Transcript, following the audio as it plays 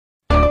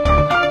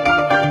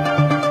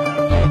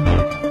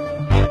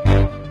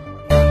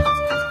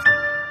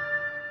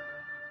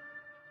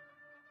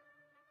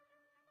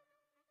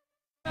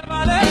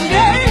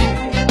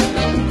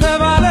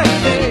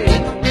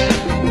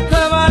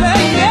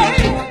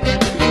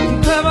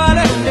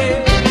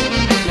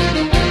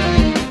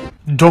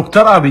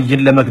ዶክተር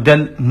አብይን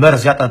ለመግደል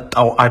መርዝ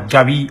ያጠጣው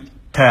አጃቢ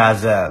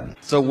ተያዘ።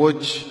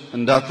 ሰዎች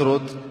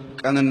እንዳትሮጥ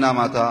ቀንና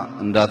ማታ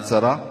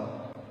እንዳትሰራ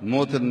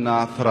ሞትና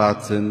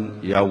ፍርሃትን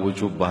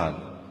ያውጁብሃል።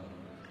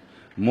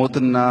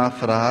 ሞትና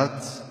ፍርሃት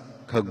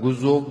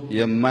ከጉዞ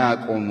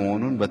የማያቆም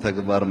መሆኑን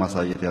በተግባር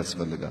ማሳየት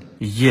ያስፈልጋል።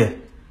 ይህ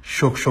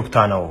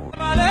ሹክሹክታ ነው።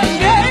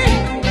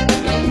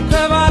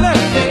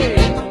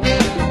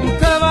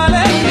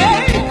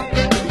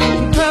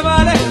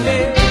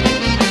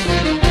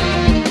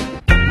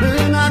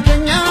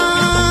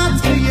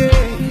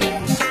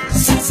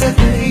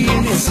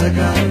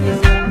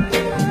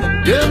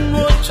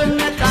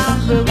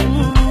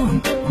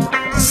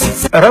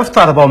 ረፍት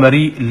አርባው መሪ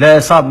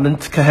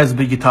ለሳምንት ከህዝብ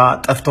እይታ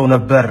ጠፍተው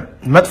ነበር።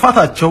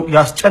 መጥፋታቸው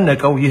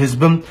ያስጨነቀው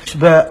የህዝብም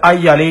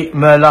በአያሌ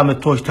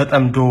መላምቶች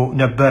ተጠምዶ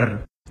ነበር።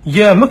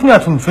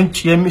 የምክንያቱም ፍንጭ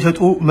የሚሰጡ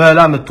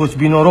መላምቶች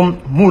ቢኖሩም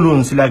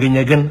ሙሉን ስላገኘ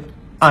ግን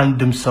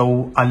አንድም ሰው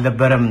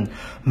አልነበረም።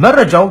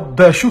 መረጃው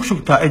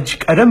በሹክሹክታ እጅ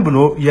ቀደም ብሎ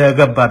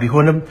የገባ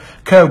ቢሆንም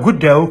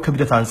ከጉዳዩ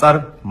ክብደት አንፃር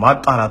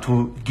ማጣራቱ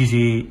ጊዜ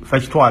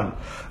ፈጅቷል።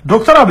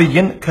 ዶክተር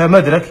አብይን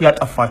ከመድረክ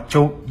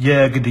ያጠፋቸው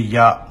የግድያ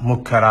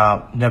ሙከራ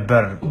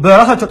ነበር።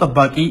 በራሳቸው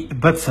ጠባቂ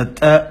በተሰጠ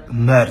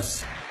መርዝ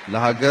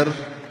ለሀገር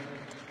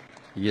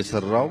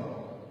እየሰራው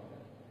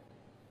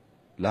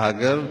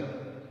ለሀገር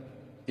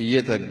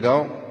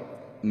እየተጋው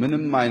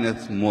ምንም አይነት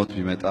ሞት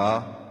ቢመጣ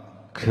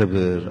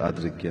ክብር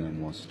አድርጌ ነው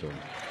የምወስደው።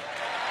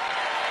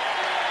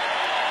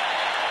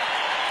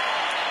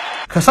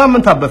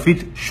 ከሳምንታት በፊት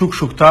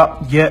ሹክሹክታ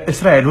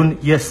የእስራኤሉን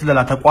የስለላ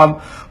ተቋም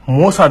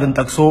ሞሳድን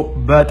ጠቅሶ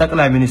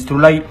በጠቅላይ ሚኒስትሩ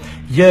ላይ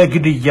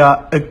የግድያ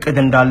እቅድ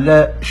እንዳለ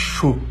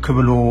ሹክ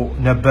ብሎ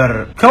ነበር።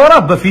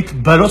 ከወራት በፊት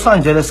በሎስ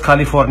አንጀለስ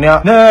ካሊፎርኒያ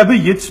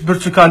ነብይት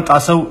ብርቱካን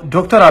ጣሰው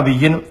ዶክተር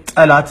አብይን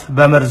ጠላት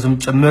በመርዝም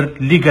ጭምር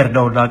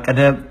ሊገድለው ላቀደ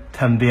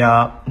ተንቢያ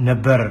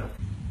ነበር።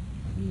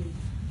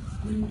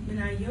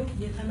 ምናየው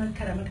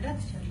የተመከረ መቅዳት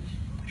ይችላል።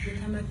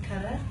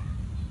 የተመከረ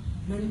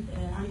ምን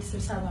አንድ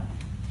ስብሰባ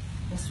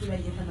እሱ ላይ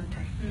የተመከረ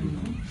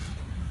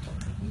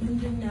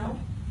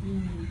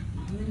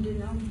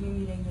ምንድነው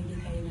የሚለኝ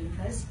ጌታዬ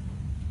መንፈስ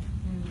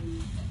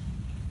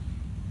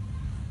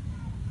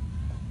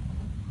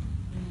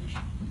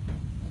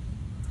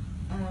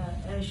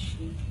እሺ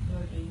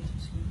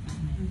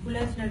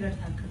ሁለት ነገር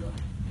ታቅዷል።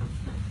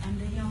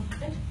 አንደኛው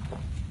እቅድ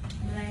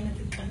ምን አይነት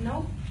እቅድ ነው?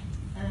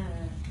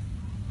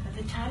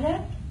 በተቻለ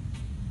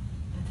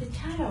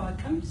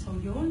አቅም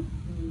ሰውየውን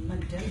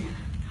መግደል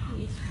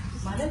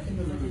ማለት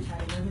ነው።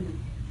 በተቻለ ለምን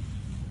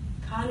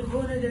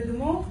ካልሆነ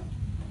ደግሞ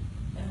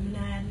ምን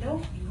ያለው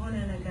የሆነ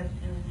ነገር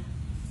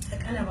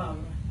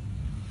ተቀነባብሯል።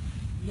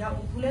 ያው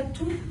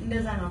ሁለቱም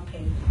እንደዛ ነው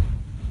አካሄዱ።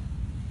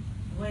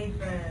 ወይ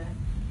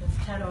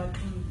በተቻለ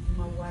አቅም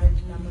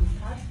ማዋረድና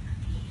መምታት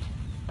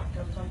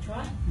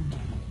ገብቷቸዋል።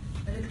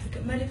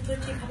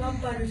 መልእክቶቼ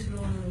ከባባዶች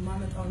ስለሆኑ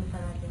ማመጣው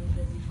እንፈራለን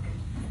እንደዚህ።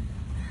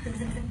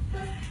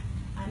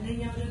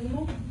 አንደኛው ደግሞ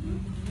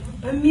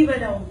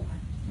በሚበላው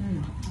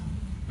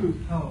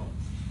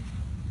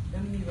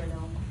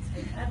በሚበላው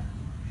ሳይቀር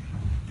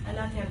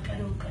ጠላት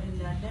ያቀደው እቅድ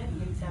እንዳለ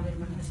የእግዚአብሔር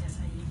መንፈስ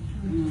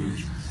ያሳየኛል።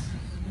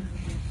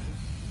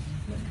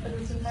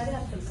 መስቀሉን ታዲያ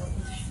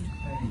አትልቀቁት።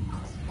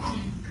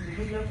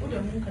 ብለቁ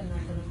ደግሞ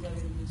ከእናንተ ነው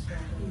እግዚአብሔር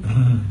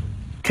የሚመስለው።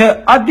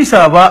 ከአዲስ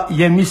አበባ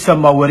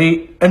የሚሰማው ወሬ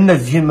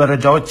እነዚህን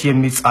መረጃዎች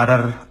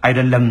የሚጻረር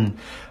አይደለም።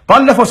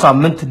 ባለፈው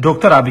ሳምንት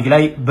ዶክተር አብይ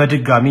ላይ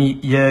በድጋሚ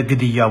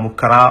የግድያ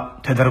ሙከራ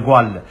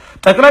ተደርጓል።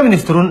 ጠቅላይ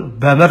ሚኒስትሩን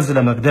በመርዝ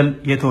ለመግደል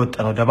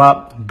የተወጠነው ደባ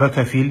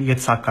በከፊል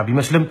የተሳካ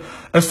ቢመስልም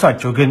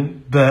እሳቸው ግን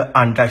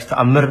በአንዳች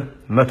ተአምር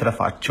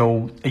መትረፋቸው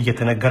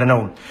እየተነገረ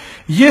ነው።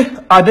 ይህ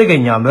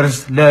አደገኛ መርዝ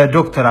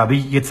ለዶክተር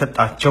አብይ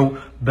የተሰጣቸው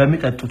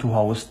በሚጠጡት ውሃ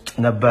ውስጥ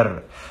ነበር።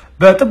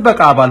 በጥበቃ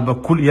አባል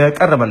በኩል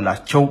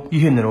የቀረበላቸው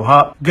ይህንን ውሃ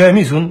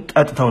ገሚሱን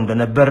ጠጥተው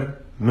እንደነበር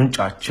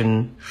ምንጫችን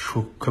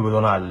ሹክ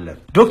ብሎናል።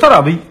 ዶክተር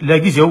አብይ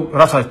ለጊዜው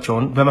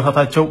ራሳቸውን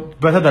በመሳታቸው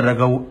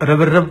በተደረገው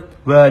ርብርብ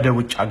ወደ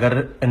ውጭ ሀገር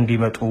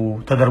እንዲመጡ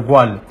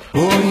ተደርጓል።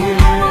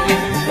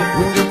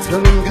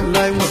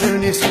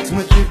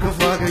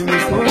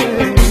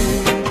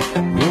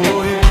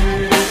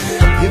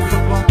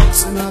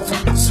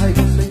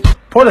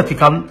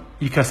 ፖለቲካም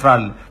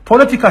ይከስራል።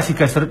 ፖለቲካ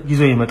ሲከስር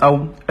ይዞ የመጣው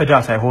እዳ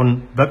ሳይሆን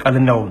በቀል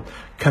ነው።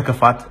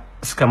 ከክፋት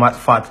እስከ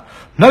ማጥፋት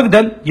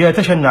መግደል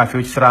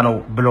የተሸናፊዎች ስራ ነው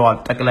ብለዋል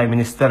ጠቅላይ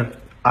ሚኒስትር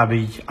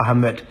አብይ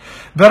አህመድ።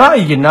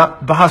 በራእይና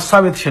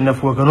በሐሳብ የተሸነፉ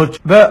ወገኖች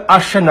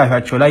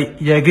በአሸናፊያቸው ላይ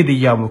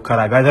የግድያ ሙከራ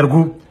ቢያደርጉ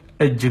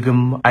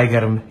እጅግም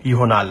አይገርም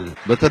ይሆናል።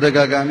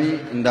 በተደጋጋሚ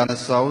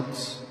እንዳነሳሁት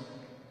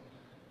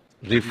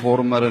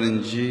ሪፎርመርን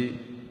እንጂ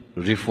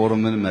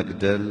ሪፎርምን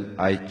መግደል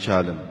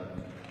አይቻልም።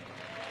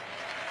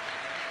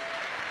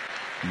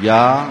 ያ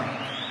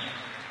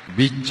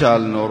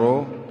ቢቻል ኖሮ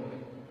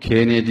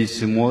ኬኔዲ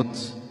ሲሞት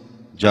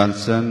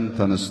ጃንሰን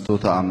ተነስቶ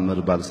ተአምር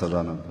ባልሰራ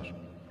ነበር።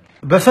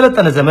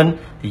 በሰለጠነ ዘመን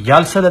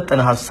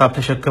ያልሰለጠነ ሐሳብ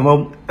ተሸክመው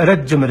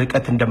ረጅም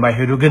ርቀት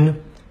እንደማይሄዱ ግን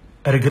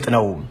እርግጥ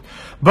ነው።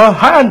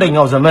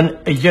 በ21ኛው ዘመን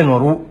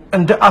እየኖሩ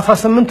እንደ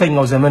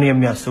 18ኛው ዘመን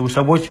የሚያስቡ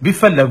ሰዎች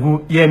ቢፈለጉ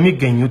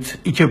የሚገኙት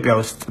ኢትዮጵያ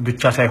ውስጥ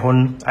ብቻ ሳይሆን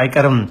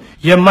አይቀርም።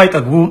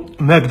 የማይጠግቡ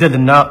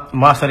መግደልና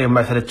ማሰር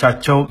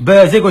የማይሰለቻቸው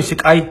በዜጎች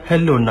ስቃይ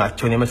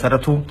ህልውናቸውን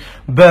የመሰረቱ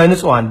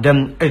በንጹሃን ደም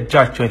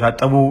እጃቸውን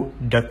የታጠቡ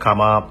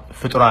ደካማ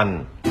ፍጡራን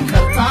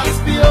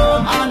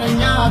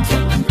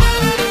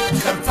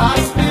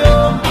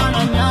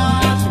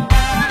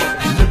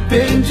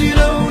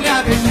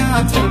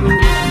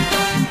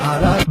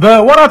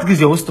በወራት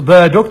ጊዜ ውስጥ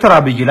በዶክተር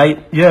አብይ ላይ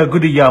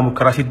የግድያ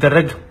ሙከራ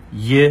ሲደረግ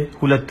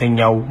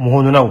የሁለተኛው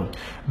መሆኑ ነው።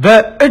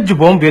 በእጅ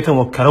ቦምብ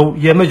የተሞከረው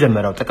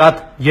የመጀመሪያው ጥቃት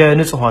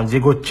የንጹሃን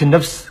ዜጎችን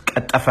ነፍስ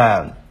ቀጠፈ።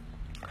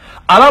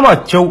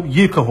 ዓላማቸው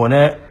ይህ ከሆነ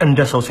እንደ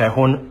ሰው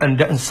ሳይሆን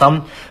እንደ እንስሳም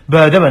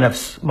በደመ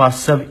ነፍስ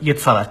ማሰብ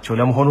የተሳናቸው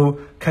ለመሆኑ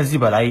ከዚህ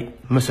በላይ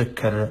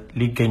ምስክር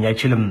ሊገኝ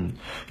አይችልም።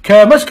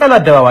 ከመስቀል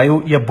አደባባዩ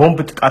የቦምብ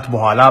ጥቃት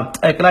በኋላ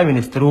ጠቅላይ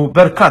ሚኒስትሩ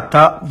በርካታ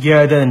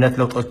የደህንነት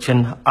ለውጦችን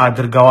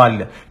አድርገዋል።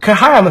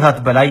 ከ20 ዓመታት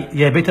በላይ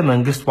የቤተ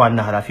መንግስት ዋና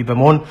ኃላፊ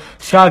በመሆን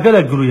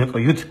ሲያገለግሉ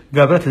የቆዩት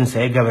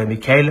ገብረትንሳኤ ገብረ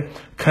ሚካኤል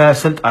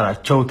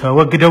ከስልጣናቸው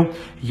ተወግደው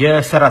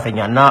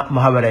የሰራተኛና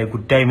ማህበራዊ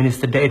ጉዳይ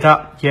ሚኒስትር ዴኤታ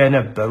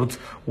የነበሩት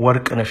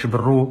ወርቅነሽ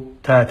ብሩ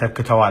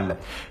ተተክተዋል።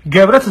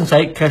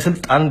 ገብረትንሳኤ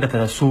ከስልጣን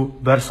እንደተነሱ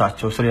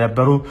በእርሳቸው ስር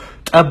የነበሩ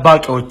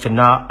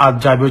ጠባቂዎችና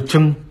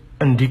አጃቢዎችም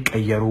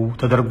እንዲቀየሩ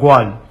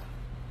ተደርጓል።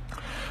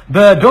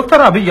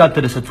 በዶክተር አብይ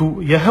ያልተደሰቱ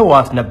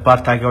የህወሓት ነባር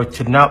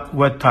ታጋዮችና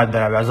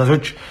ወታደራዊ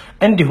አዛዦች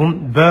እንዲሁም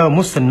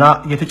በሙስና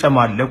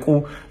የተጨማለቁ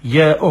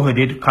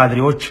የኦህዴድ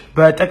ካድሬዎች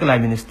በጠቅላይ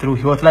ሚኒስትሩ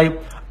ህይወት ላይ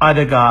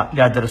አደጋ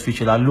ሊያደርሱ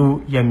ይችላሉ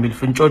የሚል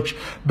ፍንጮች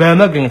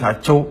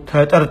በመገኘታቸው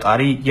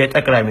ተጠርጣሪ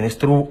የጠቅላይ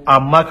ሚኒስትሩ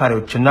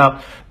አማካሪዎችና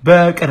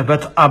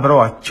በቅርበት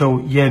አብረዋቸው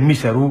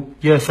የሚሰሩ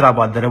የሥራ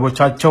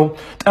ባልደረቦቻቸው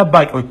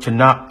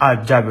ጠባቂዎችና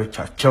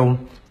አጃቢዎቻቸው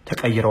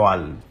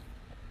ተቀይረዋል።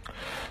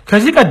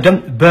 ከዚህ ቀደም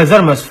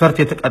በዘር መስፈርት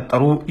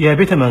የተቀጠሩ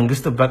የቤተ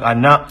መንግስት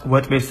ጥበቃና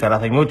ወጥ ቤት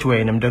ሰራተኞች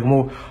ወይንም ደግሞ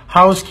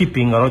ሃውስ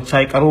ኪፒንገሮች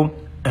ሳይቀሩ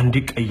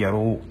እንዲቀየሩ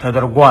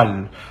ተደርጓል።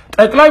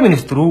 ጠቅላይ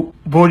ሚኒስትሩ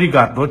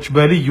ቦዲጋርዶች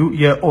በልዩ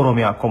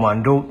የኦሮሚያ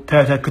ኮማንዶ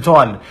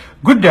ተተክተዋል።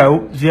 ጉዳዩ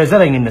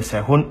የዘረኝነት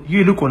ሳይሆን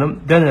ይልቁንም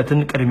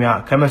ደህንነትን ቅድሚያ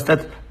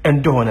ከመስጠት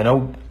እንደሆነ ነው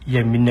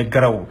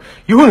የሚነገረው።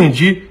 ይሁን እንጂ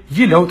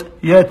ይህ ለውጥ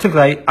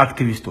የትግራይ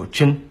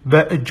አክቲቪስቶችን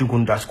በእጅጉ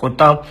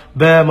እንዳስቆጣ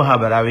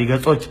በማህበራዊ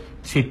ገጾች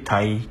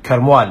ሲታይ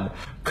ከርመዋል።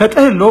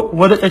 ከጥህሎ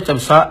ወደ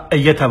ጨጨብሳ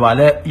እየተባለ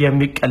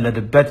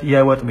የሚቀለድበት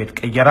የወጥ ቤት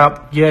ቀየራ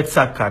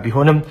የተሳካ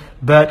ቢሆንም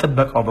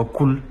በጥበቃው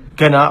በኩል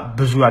ገና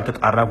ብዙ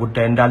ያልተጣራ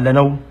ጉዳይ እንዳለ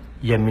ነው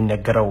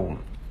የሚነገረው።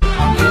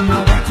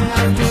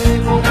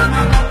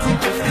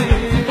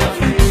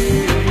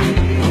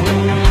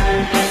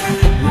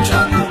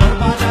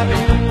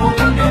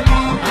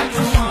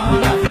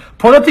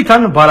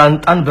 ፖለቲካን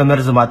ባላንጣን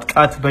በመርዝ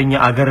ማጥቃት በእኛ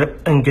አገር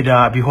እንግዳ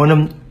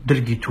ቢሆንም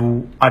ድርጊቱ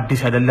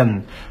አዲስ አይደለም።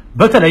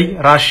 በተለይ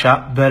ራሻ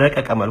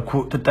በረቀቀ መልኩ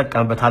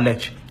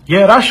ትጠቀምበታለች።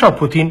 የራሻው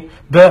ፑቲን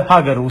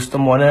በሀገር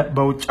ውስጥም ሆነ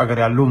በውጭ ሀገር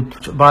ያሉ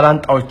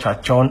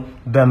ባላንጣዎቻቸውን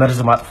በመርዝ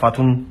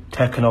ማጥፋቱን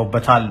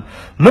ተክነውበታል።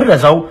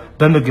 ምረዛው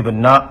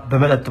በምግብና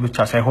በመጠጥ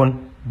ብቻ ሳይሆን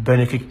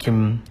በንክኪም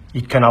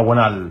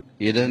ይከናወናል።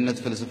 የደህንነት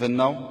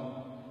ፍልስፍናው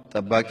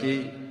ጠባቂ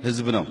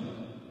ህዝብ ነው።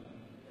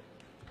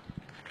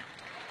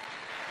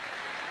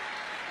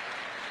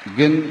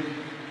 ግን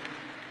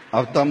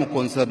ሀብታሙ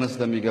ኮንሰርን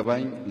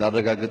ስለሚገባኝ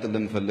ላረጋግጥ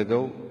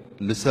ለምፈልገው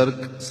ልሰርቅ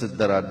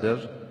ስደራደር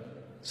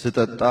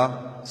ስጠጣ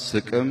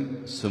ስቅም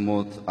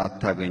ስሞት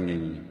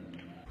አታገኘኝ።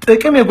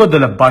 ጥቅም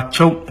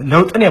የጎደለባቸው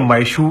ለውጥን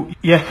የማይሹ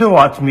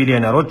የህወሓት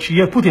ሚሊዮነሮች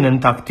የፑቲንን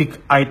ታክቲክ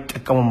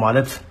አይጠቀሙም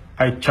ማለት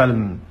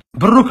አይቻልም።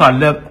 ብሩ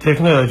ካለ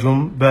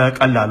ቴክኖሎጂውም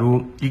በቀላሉ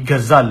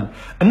ይገዛል።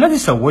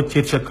 እነዚህ ሰዎች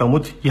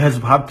የተሸከሙት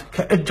የህዝብ ሀብት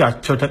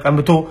ከእጃቸው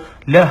ተቀምጦ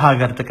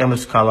ለሀገር ጥቅም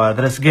እስካልዋለ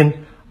ድረስ ግን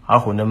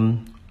አሁንም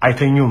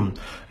አይተኙም።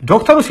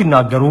 ዶክተሩ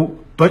ሲናገሩ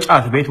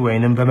በጫት ቤት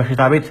ወይንም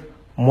በመሽታ ቤት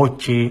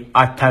ሞቼ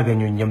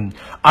አታገኙኝም፣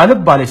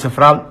 አልባሌ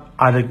ስፍራ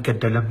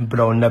አልገደለም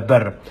ብለው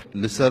ነበር።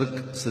 ልሰርቅ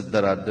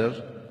ስደራደር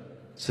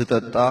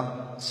ስጠጣ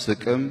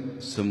ስቅም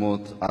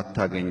ስሞት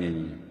አታገኘኝ።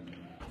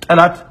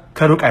 ጠላት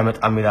ከሩቅ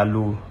አይመጣም ይላሉ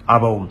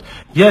አበው።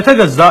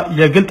 የተገዛ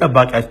የግል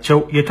ጠባቂያቸው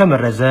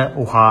የተመረዘ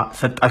ውሃ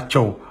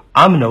ሰጣቸው።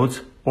 አምነውት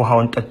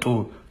ውሃውን ጠጡ።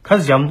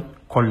 ከዚያም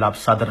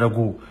ኮላፕስ አደረጉ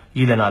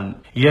ይለናል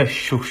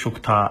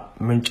የሹክሹክታ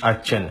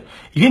ምንጫችን።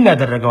 ይህን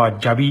ያደረገው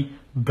አጃቢ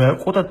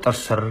በቁጥጥር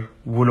ስር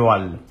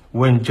ውለዋል።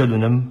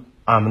 ወንጀሉንም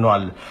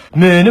አምኗል።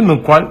 ምንም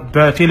እንኳን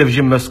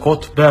በቴሌቪዥን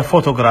መስኮት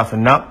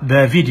በፎቶግራፍና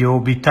በቪዲዮ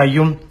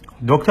ቢታዩም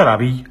ዶክተር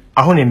አብይ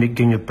አሁን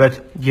የሚገኙበት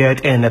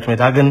የጤንነት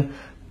ሁኔታ ግን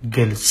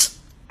ግልጽ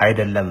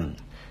አይደለም።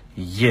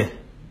 ይህ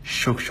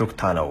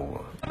ሹክሹክታ ነው።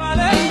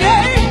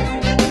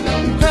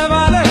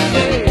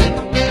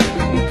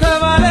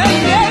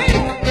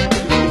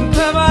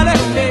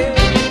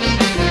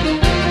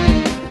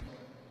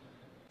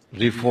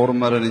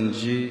 ሪፎርመርን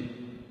እንጂ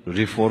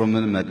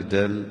ሪፎርምን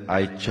መግደል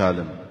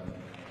አይቻልም።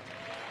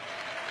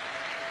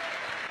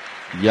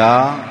 ያ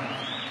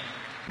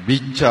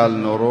ቢቻል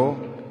ኖሮ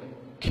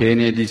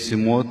ኬኔዲ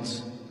ሲሞት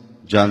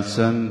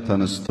ጃንሰን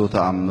ተነስቶ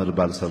ተአምር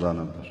ባልሰራ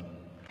ነበር።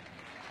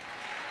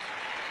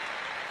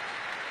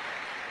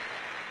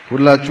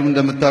 ሁላችሁም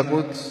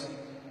እንደምታውቁት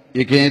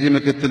የኬኔዲ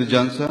ምክትል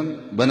ጃንሰን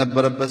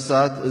በነበረበት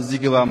ሰዓት እዚህ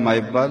ግባ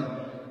የማይባል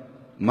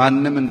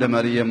ማንም እንደ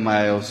መሪ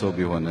የማያየው ሰው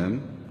ቢሆንም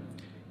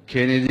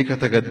ኬኔዲ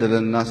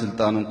ከተገደለና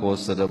ስልጣኑን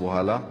ከወሰደ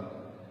በኋላ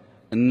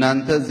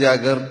እናንተ እዚህ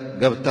ሀገር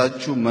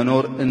ገብታችሁ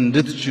መኖር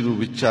እንድትችሉ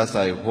ብቻ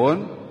ሳይሆን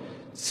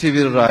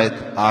ሲቪል ራይት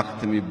አክት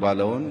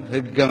የሚባለውን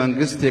ህገ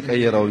መንግስት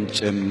የቀየረውን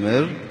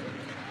ጭምር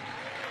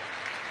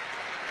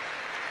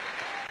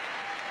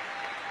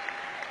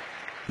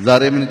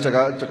ዛሬ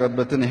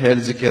የምንጨቃጨቅበትን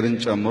ሄልዝ ኬርን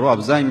ጨምሮ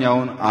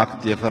አብዛኛውን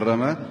አክት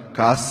የፈረመ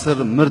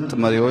ከ10 ምርጥ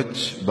መሪዎች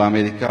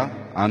በአሜሪካ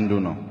አንዱ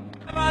ነው።